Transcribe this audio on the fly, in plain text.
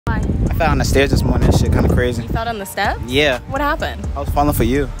fell on the stairs this morning. That shit kind of crazy. You fell down the steps? Yeah. What happened? I was falling for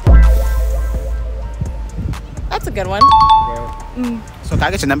you. That's a good one. So can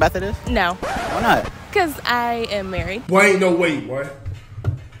I get your number after this? No. Why not? Because I am married. Boy, ain't no way, boy.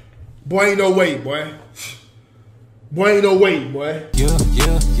 Boy, ain't no way, boy. Boy, ain't no way, boy. Let's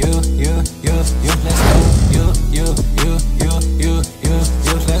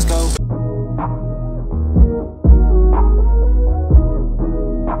go. Let's go.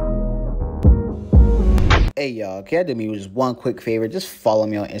 Hey y'all, can I do me just one quick favor? Just follow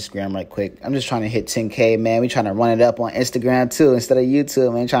me on Instagram right quick. I'm just trying to hit 10K, man. We trying to run it up on Instagram too instead of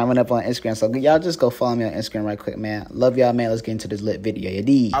YouTube, man. Trying to run up on Instagram. So y'all just go follow me on Instagram right quick, man. Love y'all, man. Let's get into this lit video. You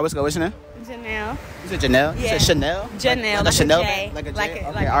dig? Alright, let's go. What's your name? Janelle. You said Janelle? Yeah. You said Chanel? Janelle. Like a Chanel? Like a J? Like Okay, a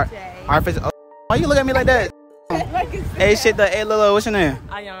alright. J. Alright, why you look at me like that? Hey, shit, hey, Lilo, what's your name?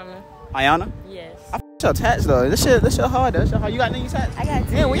 Ayana. Ayana? Yes. I f***ed your tats though. This shit hard. This shit hard. You got any tats? I got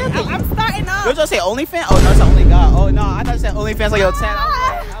two. Yeah, where you at? I'm starting off. You just say OnlyFans? Oh, no, it's only God. Oh, no, I thought you said OnlyFans like your tat.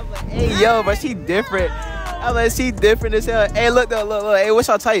 I was like, hey, yo, but she different. I was like, she different as hell. Hey, look, though, look. Hey, what's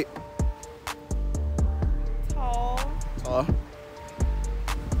your type? Tall. Oh.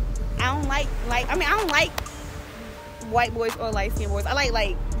 I don't like white boys or light skinned boys. I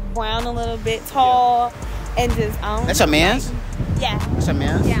like brown a little bit, tall, and just I don't. That's your man's? Yeah. That's your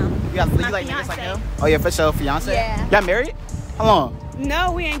man's? Yeah. You like niggas like fiance. him? Oh, yeah, for sure, fiance? Yeah. Y'all married? How long?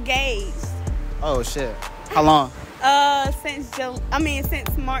 No, we're engaged. Oh, shit. How long? Since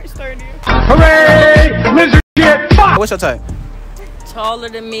March 30th. Hooray! Lizard shit! Fuck! What's your type? Taller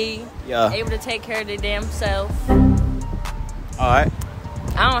than me. Yeah. Able to take care of their damn self. All right.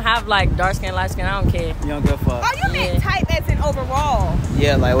 I don't have like dark skin, light skin. I don't care. You don't give a fuck. Oh, you meant type as in overall.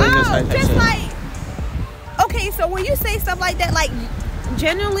 Yeah, like, what is your type? Just shit? like. Okay, so when you say stuff like that, like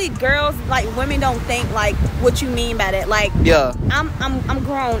generally girls, like women don't think like what you mean by that. Like, Yeah. I'm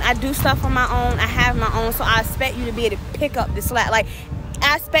grown. I do stuff on my own. I have my own, so I expect you to be able to pick up the slack. Like,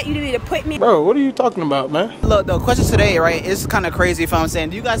 I expect you to be able to put me. Bro, what are you talking about, man? Look, the question today, right, is kind of crazy if I'm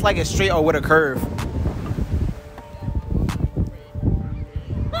saying, do you guys like it straight or with a curve?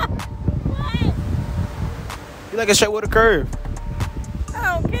 You like it straight with a curve?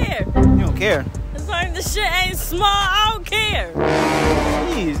 I don't care. You don't care? As long as the shit ain't small, I don't care.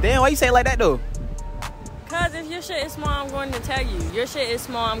 Jeez, damn, why you say it like that though? Cause if your shit is small, I'm going to tell you. Your shit is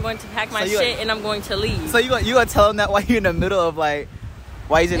small, I'm going to pack my So you- shit and I'm going to leave. So you gonna tell him that while you're in the middle of like,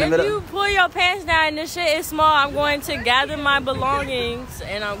 why he's in the If middle? you pull your pants down and the shit is small, I'm going to gather my belongings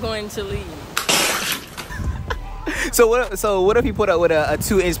and I'm going to leave. So what if he put up with a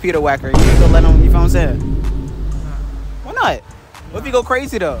 2-inch Peter Whacker? You ain't gonna let him, you feel what I'm saying? Why not? What if he go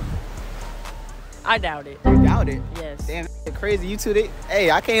crazy though? I doubt it. You doubt it. Yes. Damn, that's crazy. You two, hey,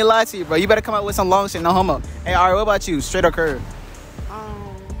 I can't lie to you, bro. You better come out with some long shit, no homo. Hey, alright, what about you? Straight or curve?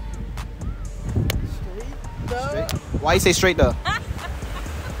 Straight. Why you say straight though?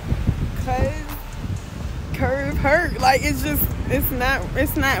 Cause curve hurt. Like it's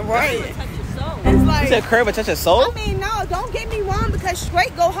not right. Touch your soul. It's You like said curve or touch your soul? I mean, no, don't get me wrong because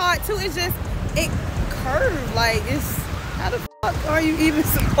straight go hard too. It's just it curve. Like it's how the fuck are you even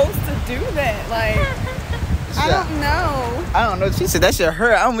supposed to do that? Like I don't know. I don't know. She said that shit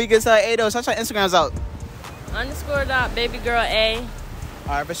hurt. I'm weak as hell. Hey, though, shout your Instagrams out. _.babygirl_A.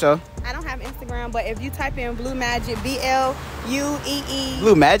 Alright, for sure. I don't have Instagram, but if you type in Blue Magic, BLUEE.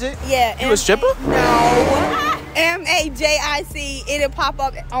 Blue Magic? Yeah. You a stripper? No. MAJIC. It'll pop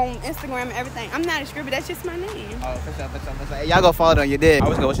up on Instagram and everything. I'm not a stripper. That's just my name. Oh, for sure. Hey, y'all go follow it on your dig. I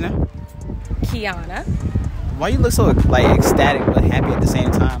was going, what's your name? Kiana. Why you look so, like, ecstatic but happy at the same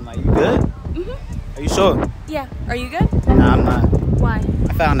time? Like, you good? Mm-hmm. Are you sure? Yeah. Are you good? Nah, I'm not. Why?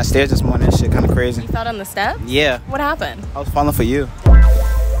 I fell on the stairs this morning. That shit kind of crazy. You fell down the steps? Yeah. What happened? I was falling for you.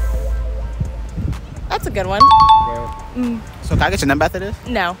 That's a good one. So can I get your number after this?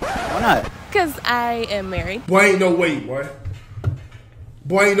 No. Why not? Because I am married. Boy, ain't no way, boy.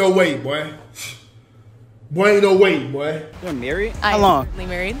 Boy, ain't no way, boy. Boy, ain't no way, boy. You're married? I How am long? currently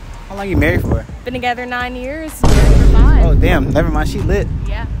married. How long you married for? Been together 9 years. Married for 5. Oh, damn. Never mind. She lit.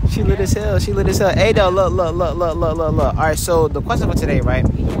 Yeah. She lit as hell. She lit as hell. Hey, though, look. All right, so the question for today, right?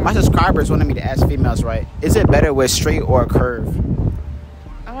 Yeah. My subscribers wanted me to ask females, right? Is it better with straight or curve?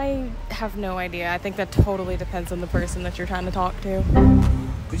 I have no idea. I think that totally depends on the person that you're trying to talk to.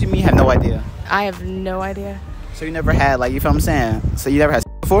 What do you mean you have no idea? I have no idea. So you never had, like, you feel what I'm saying? So you never had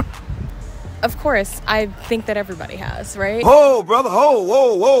before? Of course, I think that everybody has, right? Whoa, brother.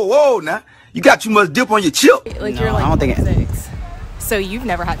 Whoa. Now, you got too much dip on your chip. Like No, you're like I don't think it- 26. So you've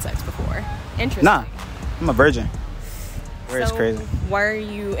never had sex before. Interesting. Nah. I'm a virgin. Where it's So crazy. why are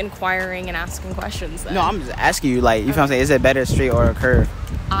you inquiring and asking questions then? No, I'm just asking you, like, you feel what I'm saying? Is it better straight or a curve?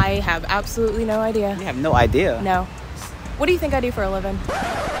 I have absolutely no idea. You have no idea. No. What do you think I do for a living?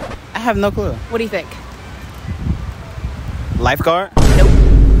 I have no clue. What do you think? Lifeguard? Nope.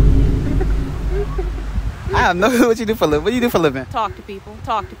 I have no clue what you do for a living. What do you do for a living? Talk to people.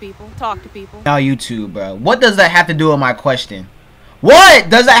 Talk to people. Talk to people. Now YouTube, bro. What does that have to do with my question? What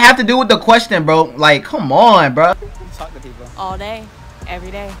does that have to do with the question, bro? Like, come on, bro. Talk to people. All day.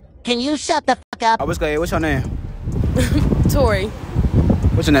 Every day. Can you shut the fuck up? Oh, what's good? What's your name? Tori.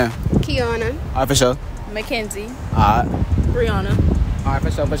 What's your name? Kiana. Alright, for sure. Mackenzie. Alright. Brianna. Alright,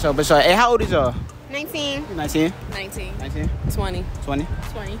 for sure, for sure, for sure. Hey, how old is y'all? 19. 19? 19. 19? 20. 20?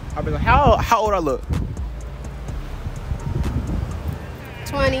 20. Alright, how old I look?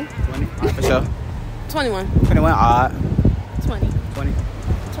 20. 20? Alright, for sure. 21. 21? Alright. 20. 20?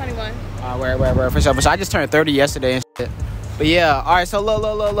 21. Where, for sure. I just turned 30 yesterday and shit. But yeah, alright, so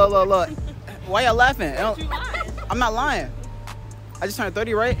look. Why y'all laughing? I'm not lying. I just turned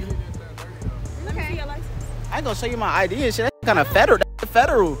 30, right? Let me see your license. I ain't gonna show you my ID and shit. That's kind of federal. That's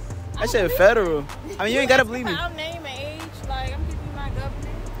federal. That shit federal. I mean, you ain't gotta believe me. I'll name and age. Like, I'm giving you my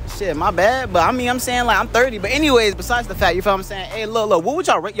government. Shit, my bad. But I mean, I'm saying, like, I'm 30. But anyways, besides the fact, you feel what I'm saying? Hey, look, what would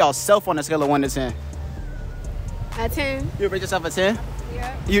y'all rate y'allself on a scale of 1 to 10? A 10. You rate yourself a 10?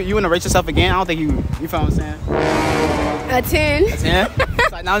 Yeah. You wanna rate yourself again? I don't think you feel what I'm saying? A 10. A 10?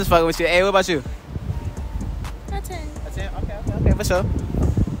 Like, now I'm just fucking with you. Hey, what about you? A 10. A 10? Okay, for sure.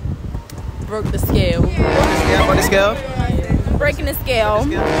 Broke the scale. Broke the scale? Breaking the scale.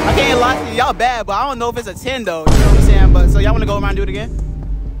 I can't lie to you, y'all bad, but I don't know if it's a 10 though. You know what I'm saying? But so y'all wanna go around and do it again?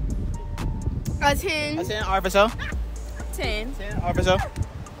 A 10. A 10? Alright, for sure. 10. 10? Alright, for sure.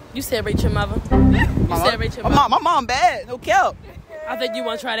 You said rate your mother. You said rate your mother. My mom bad. No cap. I think you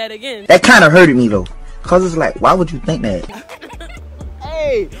want to try that again. That kind of hurted me though, cause it's like, why would you think that?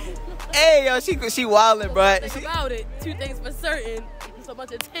 Hey, yo, she wildin', bro. Think about it. Two things for certain. There's a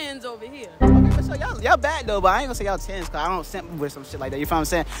bunch of 10s over here. Okay, for sure. Y'all bad though, but I ain't gonna say y'all 10s, cause I don't simp with some shit like that. You feel what I'm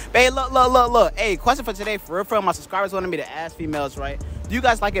saying? But hey, look. Hey, question for today, for real, my subscribers wanted me to ask females, right? Do you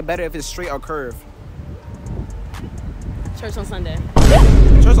guys like it better if it's straight or curve? Church on Sunday.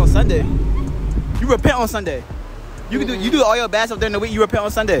 Church on Sunday. You repent on Sunday. You do all your bad stuff during the week. You repent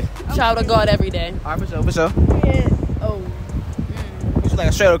on Sunday. Child of God every day. All right, for sure. Yeah. Oh. You like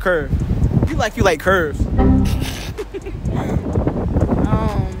a straight or curve? You like curves.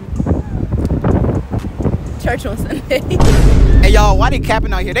 Church on Sunday. Hey y'all, why they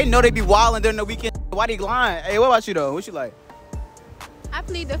capping out here? They know they be wilding during the weekend. Why they lying? Hey, what about you though? What you like? I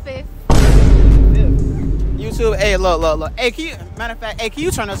plead the 5th. YouTube. Hey, look. Hey, matter of fact, can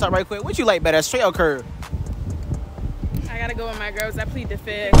you turn this up right quick? What you like better, straight or curve? I gotta go with my girls. I plead the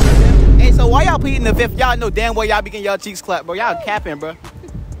 5th. Hey, so why y'all pleading the 5th? Y'all know damn well y'all be getting y'all cheeks clapped, bro. Y'all capping, bro.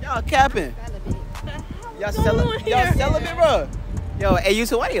 Y'all capping. Y'all celibate, bro. Yo, hey,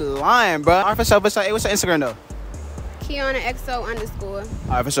 YouTube, why they lying, bro? All right, for sure. Hey, what's your Instagram though? Kiana XO _.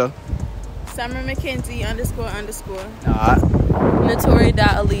 All right, for sure. Summer Mackenzie __. Alright.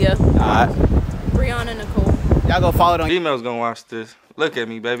 Notori.Aaliyah. Alright. Brianna Nicole. Y'all go follow it on. Females gonna watch this. Look at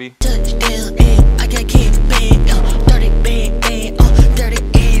me, baby. Touchdown,